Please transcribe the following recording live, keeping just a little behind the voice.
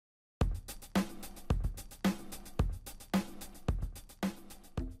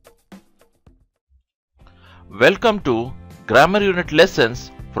Welcome to Grammar Unit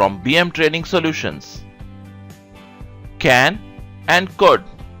Lessons from BM Training Solutions. Can and could.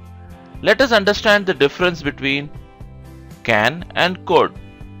 Let us understand the difference between can and could.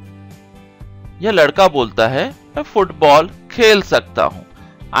 यह लड़का बोलता है मैं football खेल सकता हूं.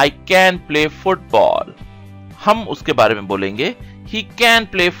 I can play football. हम उसके बारे में बोलेंगे He can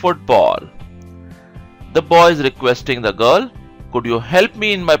play football. The boy is requesting the girl, could you help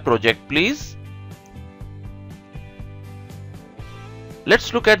me in my project please?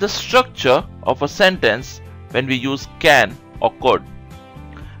 Let's look at the structure of a sentence when we use can or could.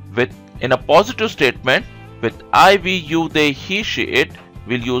 In a positive statement with I, we, you, they, he, she, it,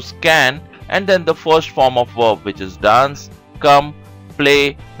 we'll use can and then the first form of verb which is dance, come,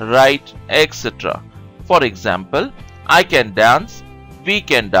 play, write, etc. For example, I can dance, we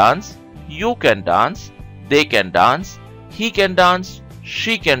can dance, you can dance, they can dance, he can dance,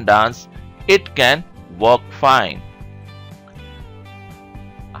 she can dance, it can work fine.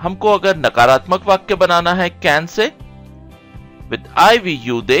 हमको अगर नकारात्मक वाक्य बनाना है can से, with I, we,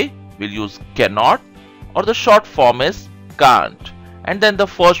 you, they, we'll use cannot or the short form is can't and then the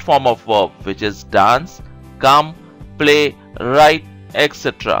first form of verb which is dance, come, play, write,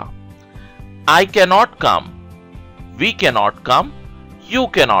 etc. I cannot come, we cannot come, you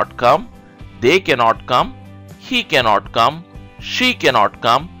cannot come, they cannot come, he cannot come, she cannot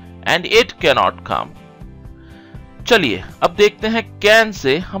come and it cannot come. चलिए अब देखते हैं can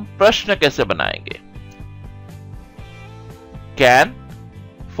से हम प्रश्न कैसे बनाएंगे. Can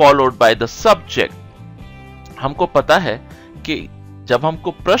followed by the subject. हमको पता है कि जब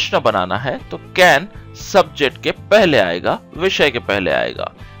हमको प्रश्न बनाना है तो can subject के पहले आएगा, विषय के पहले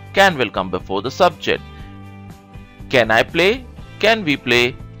आएगा. Can will come before the subject. Can I play? Can we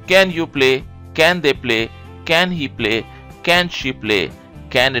play? Can you play? Can they play? Can he play? Can she play?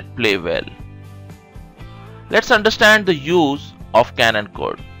 Can it play well? Let's understand the use of can and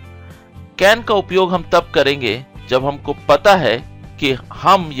could. Can का उपयोग हम तब करेंगे जब हमको पता है कि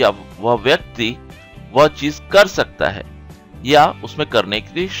हम या वह व्यक्ति वह चीज कर सकता है या उसमें करने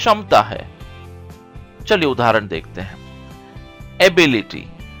की क्षमता है. चलिए उदाहरण देखते हैं. Ability,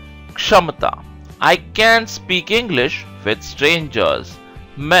 क्षमता. I can speak English with strangers.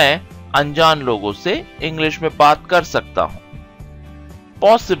 मैं अनजान लोगों से इंग्लिश में बात कर सकता हूं.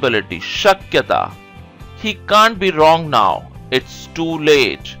 Possibility, शक्यता. He can't be wrong now, it's too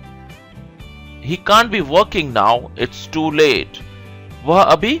late. He can't be working now, it's too late. वह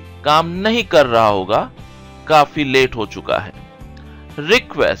अभी काम नहीं कर रहा होगा, काफी लेट हो चुका है.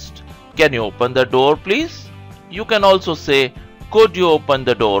 Request, can you open the door please? You can also say, could you open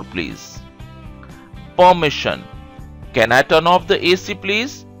the door please? Permission, can I turn off the AC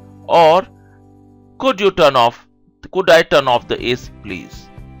please? Or could I turn off the AC please?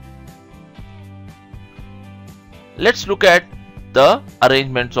 Let's look at the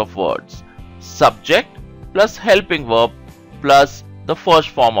arrangements of words. Subject plus helping verb plus the first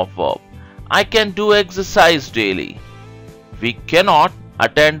form of verb. I can do exercise daily. We cannot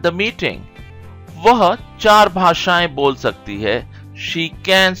attend the meeting. वह 4 भाषाएं बोल सकती है. She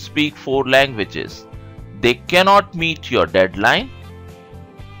can speak 4 languages. They cannot meet your deadline.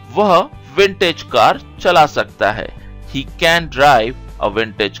 वह vintage car चला सकता है. He can drive a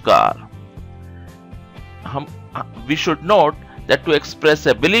vintage car. We should note that to express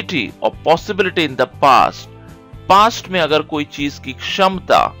ability or possibility in the past में अगर कोई चीज की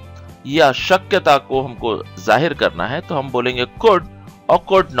क्षमता या शक्यता को हमको जाहिर करना है तो हम बोलेंगे could or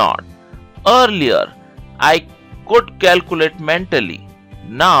could not. Earlier, I could calculate mentally.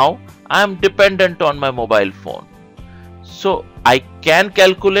 Now, I am dependent on my mobile phone. So, I can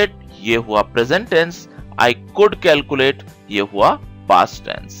calculate, ये हुआ present tense. I could calculate, ये हुआ past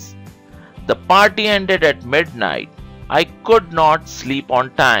tense. The party ended at midnight. I could not sleep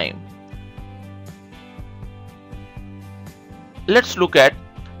on time. Let's look at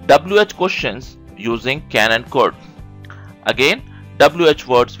WH questions using can and could. Again, WH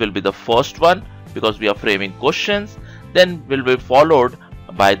words will be the first one because we are framing questions. Then will be followed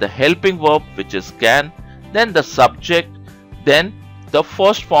by the helping verb which is can, then the subject, then the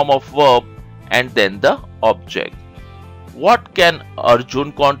first form of verb and then the object. What can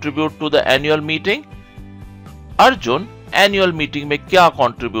Arjun contribute to the annual meeting? Arjun annual meeting में क्या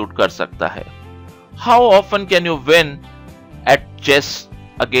contribute कर सकता है? How often can you win at chess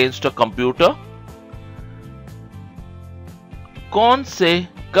against a computer? कौन से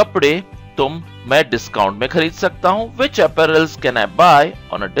कपड़े मैं discount में खरीद सकता हूं? Which apparels can I buy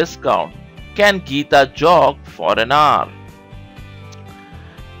on a discount? Can Geeta jog for an hour?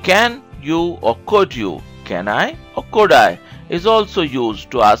 Can you or could you? Can I or could I is also used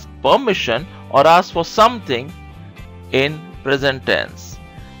to ask permission or ask for something in present tense.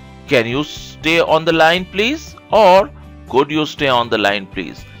 Can you stay on the line please? और could you stay on the line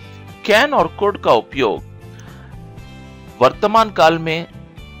please? Can और could का उपयोग वर्तमान काल में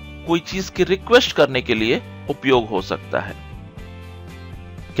कोई चीज की रिक्वेस्ट करने के लिए उपयोग हो सकता है।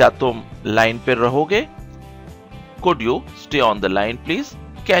 क्या तुम लाइन पर रहोगे? Could you stay on the line please?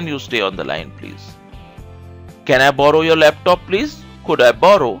 Can you stay on the line please? Can I borrow your laptop please? Could I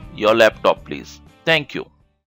borrow your laptop please? Thank you.